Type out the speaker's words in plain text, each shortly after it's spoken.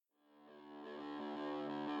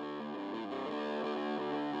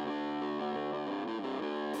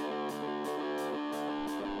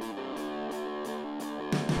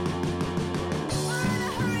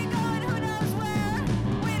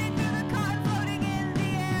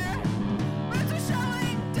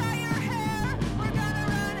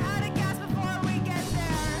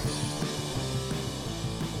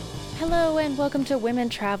Hello and welcome to Women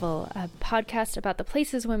Travel, a podcast about the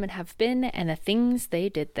places women have been and the things they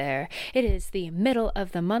did there. It is the middle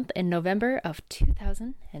of the month in November of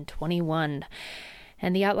 2021.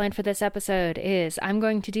 And the outline for this episode is I'm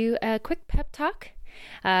going to do a quick pep talk.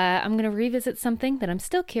 I'm going to revisit something that I'm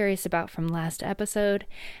still curious about from last episode.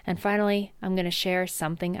 And finally, I'm going to share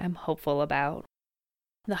something I'm hopeful about.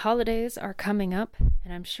 The holidays are coming up,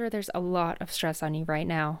 and I'm sure there's a lot of stress on you right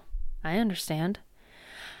now. I understand.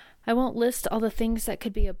 I won't list all the things that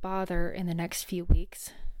could be a bother in the next few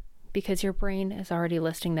weeks, because your brain is already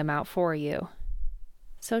listing them out for you.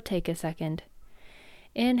 So take a second.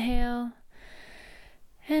 Inhale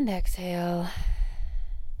and exhale.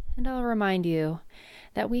 And I'll remind you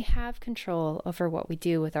that we have control over what we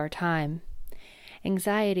do with our time.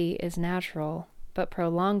 Anxiety is natural, but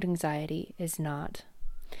prolonged anxiety is not.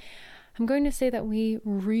 I'm going to say that we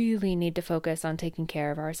really need to focus on taking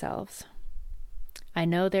care of ourselves. I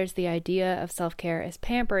know there's the idea of self-care as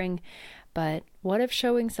pampering, but what if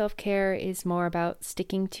showing self-care is more about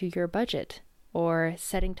sticking to your budget or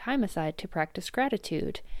setting time aside to practice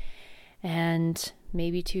gratitude and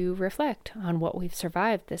maybe to reflect on what we've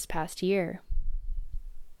survived this past year?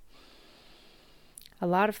 A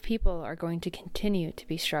lot of people are going to continue to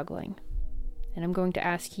be struggling, and I'm going to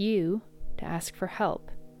ask you to ask for help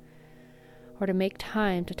or to make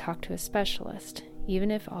time to talk to a specialist,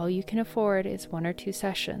 even if all you can afford is 1 or 2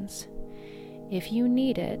 sessions. If you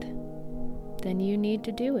need it, then you need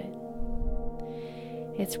to do it.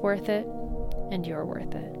 It's worth it, and you're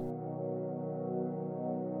worth it.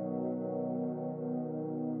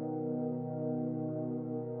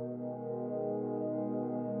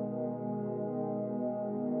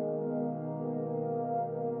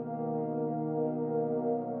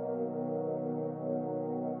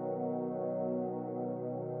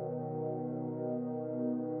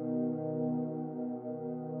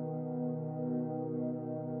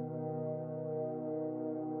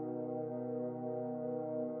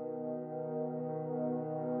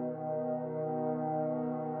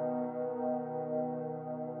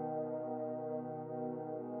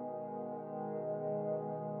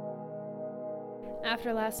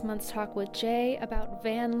 After last month's talk with Jay about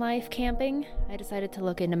van life camping, I decided to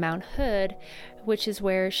look into Mount Hood, which is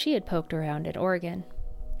where she had poked around in Oregon.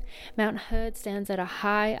 Mount Hood stands at a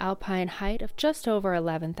high alpine height of just over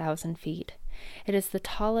 11,000 feet. It is the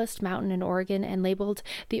tallest mountain in Oregon and labeled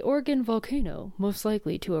the Oregon volcano most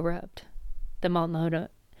likely to erupt. The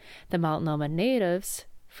Multnomah natives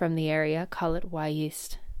from the area call it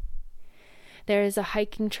Wyeast. There is a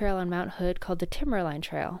hiking trail on Mount Hood called the Timberline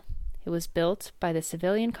Trail. It was built by the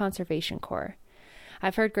Civilian Conservation Corps.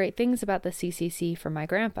 I've heard great things about the CCC from my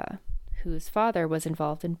grandpa, whose father was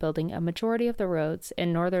involved in building a majority of the roads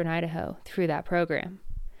in northern Idaho through that program.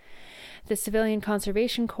 The Civilian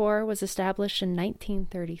Conservation Corps was established in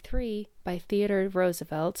 1933 by Theodore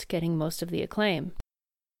Roosevelt, getting most of the acclaim.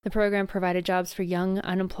 The program provided jobs for young,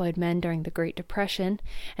 unemployed men during the Great Depression,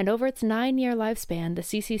 and over its 9-year lifespan, the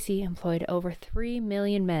CCC employed over 3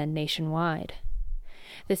 million men nationwide.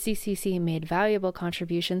 The CCC made valuable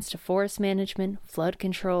contributions to forest management, flood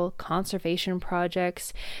control, conservation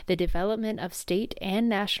projects, the development of state and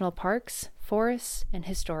national parks, forests, and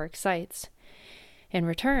historic sites. In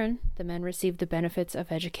return, the men received the benefits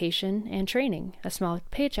of education and training, a small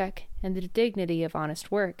paycheck, and the dignity of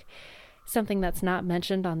honest work. Something that's not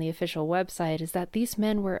mentioned on the official website is that these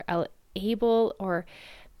men were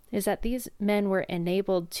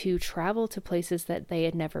enabled to travel to places that they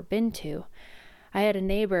had never been to. I had a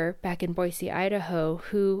neighbor back in Boise, Idaho,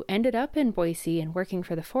 who ended up in Boise and working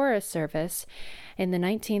for the Forest Service in the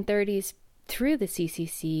 1930s through the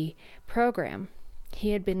CCC program. He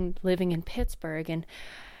had been living in Pittsburgh, and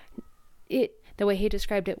the way he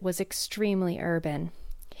described it was extremely urban.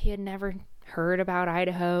 He had never heard about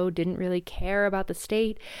Idaho, didn't really care about the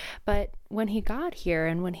state, but when he got here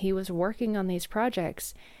and when he was working on these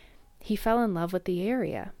projects, he fell in love with the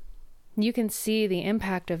area. You can see the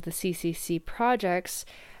impact of the CCC projects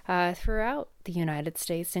throughout the United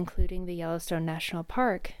States, including the Yellowstone National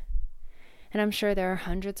Park. And I'm sure there are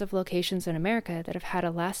hundreds of locations in America that have had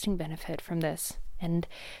a lasting benefit from this, and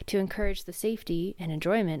to encourage the safety and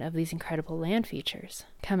enjoyment of these incredible land features.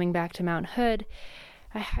 Coming back to Mount Hood,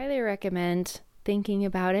 I highly recommend thinking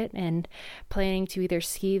about it and planning to either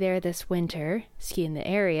ski there this winter, ski in the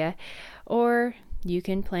area, or you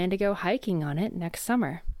can plan to go hiking on it next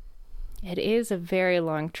summer. It is a very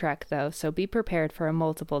long trek, though, so be prepared for a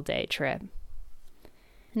multiple-day trip.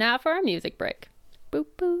 Now for our music break. Boop,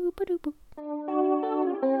 boop, ba-doop, boop.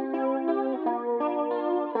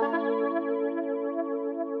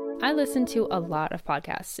 I I listen to a lot of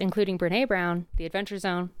podcasts, including Brene Brown, The Adventure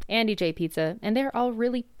Zone, Andy J. Pizza, and they're all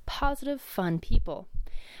really positive, fun people.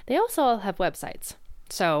 They also all have websites.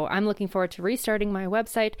 So I'm looking forward to restarting my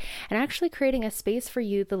website and actually creating a space for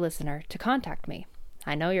you, the listener, to contact me.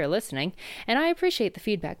 I know you're listening, and I appreciate the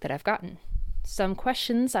feedback that I've gotten. Some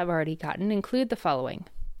questions I've already gotten include the following.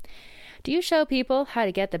 Do you show people how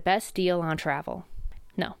to get the best deal on travel?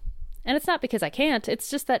 No. And it's not because I can't, it's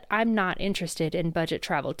just that I'm not interested in budget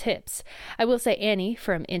travel tips. I will say Annie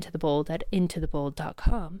from Into the Bold at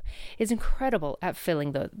intothebold.com is incredible at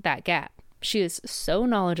filling that gap. She is so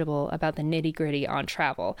knowledgeable about the nitty-gritty on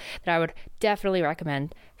travel that I would definitely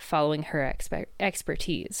recommend following her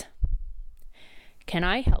expertise. Can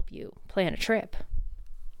I help you plan a trip?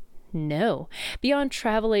 No. Beyond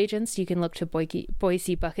travel agents, you can look to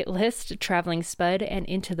Boise Bucket List, Traveling Spud, and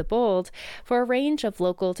Into the Bold for a range of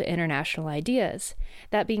local to international ideas.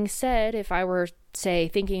 That being said, if I were, say,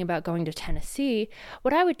 thinking about going to Tennessee,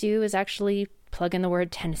 what I would do is actually plug in the word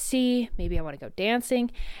Tennessee, maybe I want to go dancing,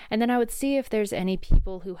 and then I would see if there's any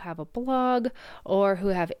people who have a blog or who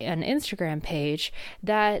have an Instagram page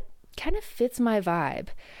that kind of fits my vibe.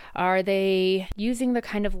 Are they using the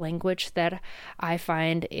kind of language that I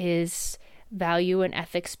find is value and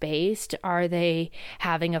ethics based? Are they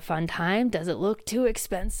having a fun time? Does it look too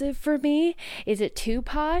expensive for me? Is it too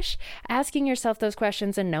posh? Asking yourself those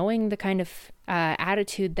questions and knowing the kind of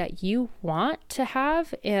attitude that you want to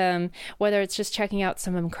have, whether it's just checking out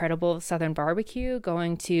some incredible Southern barbecue,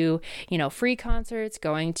 going to, free concerts,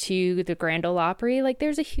 going to the Grand Ole Opry, like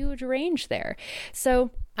there's a huge range there.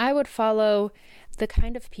 So I would follow the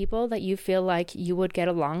kind of people that you feel like you would get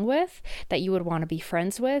along with, that you would want to be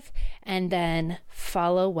friends with, and then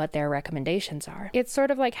follow what their recommendations are. It's sort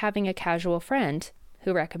of like having a casual friend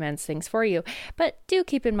who recommends things for you. But do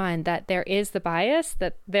keep in mind that there is the bias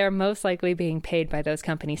that they're most likely being paid by those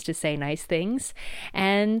companies to say nice things.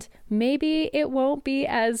 And maybe it won't be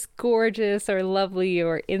as gorgeous or lovely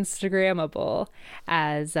or Instagrammable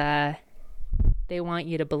as they want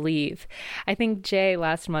you to believe. I think Jay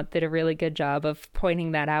last month did a really good job of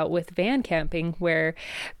pointing that out with van camping, where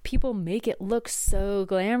people make it look so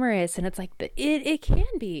glamorous, and it's like it can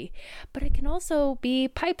be, but it can also be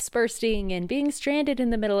pipes bursting and being stranded in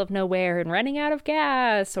the middle of nowhere and running out of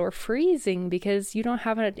gas or freezing because you don't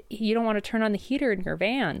want to turn on the heater in your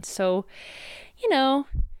van. So,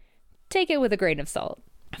 take it with a grain of salt.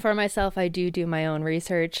 For myself, I do my own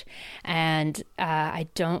research, and I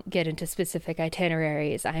don't get into specific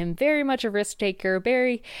itineraries. I am very much a risk taker,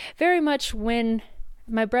 very, very much when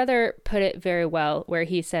my brother put it very well, where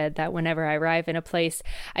he said that whenever I arrive in a place,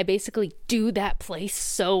 I basically do that place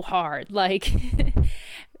so hard. Like,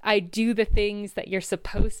 I do the things that you're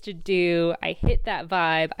supposed to do. I hit that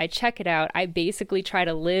vibe. I check it out. I basically try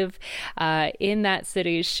to live in that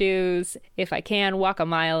city's shoes. If I can, walk a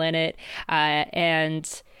mile in it,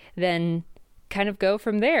 and then kind of go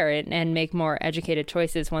from there and make more educated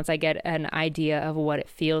choices once I get an idea of what it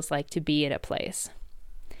feels like to be in a place.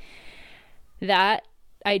 That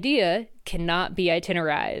idea cannot be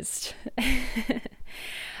itinerarized.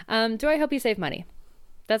 Do I help you save money?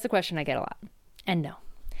 That's a question I get a lot. And no.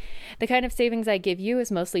 The kind of savings I give you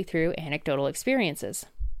is mostly through anecdotal experiences.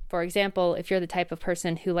 For example, if you're the type of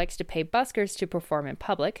person who likes to pay buskers to perform in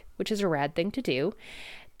public, which is a rad thing to do,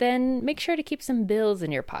 then make sure to keep some bills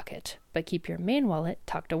in your pocket, but keep your main wallet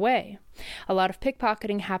tucked away. A lot of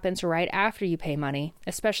pickpocketing happens right after you pay money,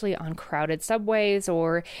 especially on crowded subways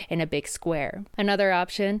or in a big square. Another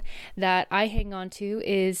option that I hang on to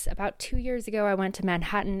is about 2 years ago, I went to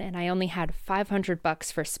Manhattan and I only had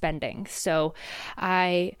 $500 for spending. So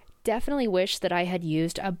I definitely wish that I had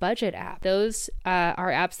used a budget app. Those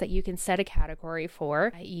are apps that you can set a category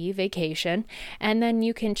for, i.e. vacation, and then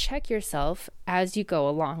you can check yourself as you go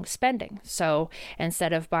along spending. So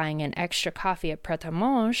instead of buying an extra coffee at Pret a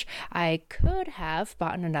Manger, I could have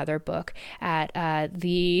bought another book at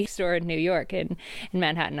the store in New York, in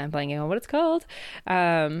Manhattan. I'm blanking on what it's called.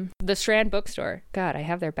 The Strand Bookstore. God, I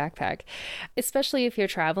have their backpack. Especially if you're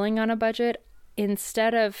traveling on a budget,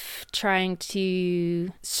 instead of trying to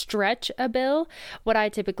stretch a bill, what I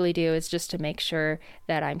typically do is just to make sure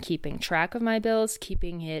that I'm keeping track of my bills,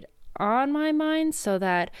 keeping it on my mind so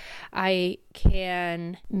that I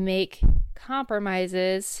can make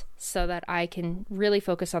compromises so that I can really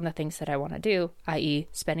focus on the things that I want to do, i.e.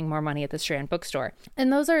 spending more money at the Strand bookstore.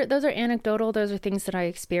 And those are anecdotal. Those are things that I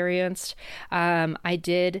experienced. I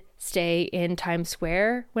did stay in Times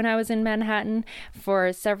Square when I was in Manhattan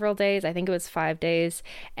for several days. I think it was 5 days.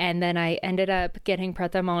 And then I ended up getting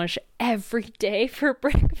pret-a-manger every day for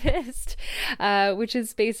breakfast, which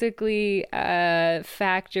is basically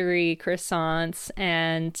factory croissants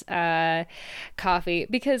and coffee,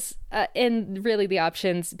 because and really the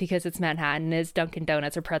options, because it's Manhattan, is Dunkin'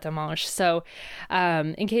 Donuts or pret-a-manger. So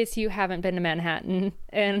in case you haven't been to Manhattan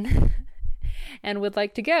and would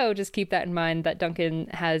like to go, just keep that in mind, that Dunkin'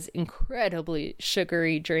 has incredibly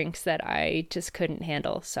sugary drinks that I just couldn't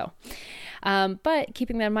handle. So, but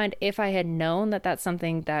keeping that in mind, if I had known that that's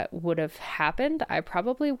something that would have happened, I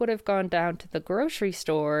probably would have gone down to the grocery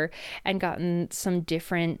store and gotten some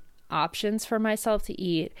different options for myself to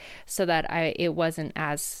eat so that it wasn't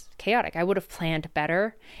as chaotic. I would have planned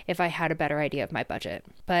better if I had a better idea of my budget.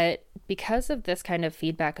 But because of this kind of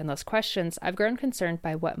feedback and those questions, I've grown concerned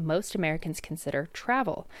by what most Americans consider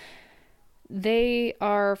travel. They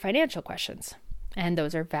are financial questions, and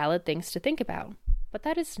those are valid things to think about. But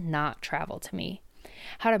that is not travel to me.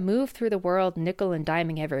 How to move through the world nickel and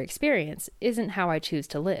diming every experience isn't how I choose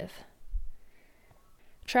to live.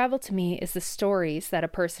 Travel to me is the stories that a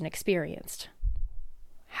person experienced.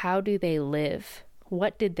 How do they live?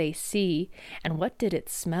 What did they see? And what did it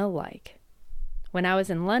smell like? When I was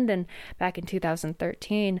in London back in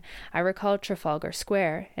 2013, I recalled Trafalgar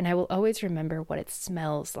Square, and I will always remember what it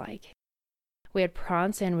smells like. We had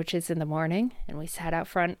prawn sandwiches in the morning, and we sat out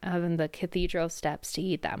front of the cathedral steps to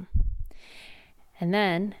eat them. And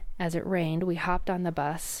then, as it rained, we hopped on the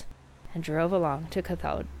bus and drove along to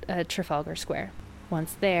Trafalgar Square.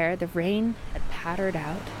 Once there, the rain had pattered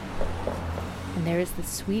out, and there was the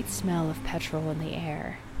sweet smell of petrol in the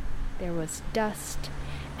air. There was dust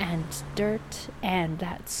and dirt and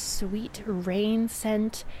that sweet rain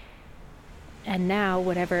scent, and now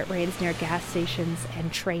whenever it rains near gas stations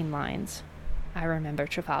and train lines, I remember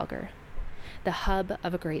Trafalgar, the hub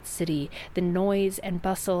of a great city, the noise and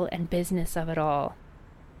bustle and business of it all.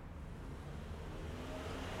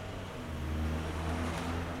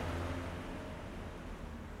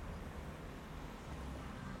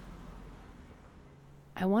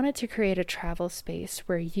 I wanted to create a travel space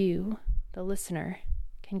where you, the listener,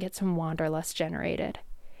 can get some wanderlust generated.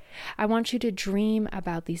 I want you to dream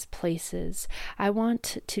about these places. I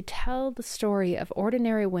want to tell the story of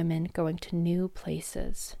ordinary women going to new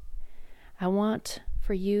places. I want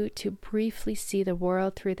for you to briefly see the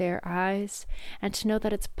world through their eyes and to know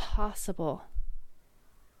that it's possible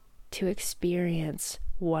to experience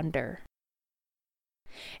wonder.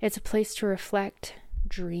 It's a place to reflect,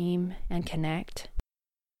 dream, and connect.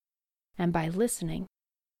 And by listening,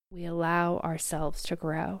 we allow ourselves to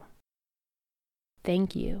grow.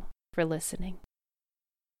 Thank you for listening.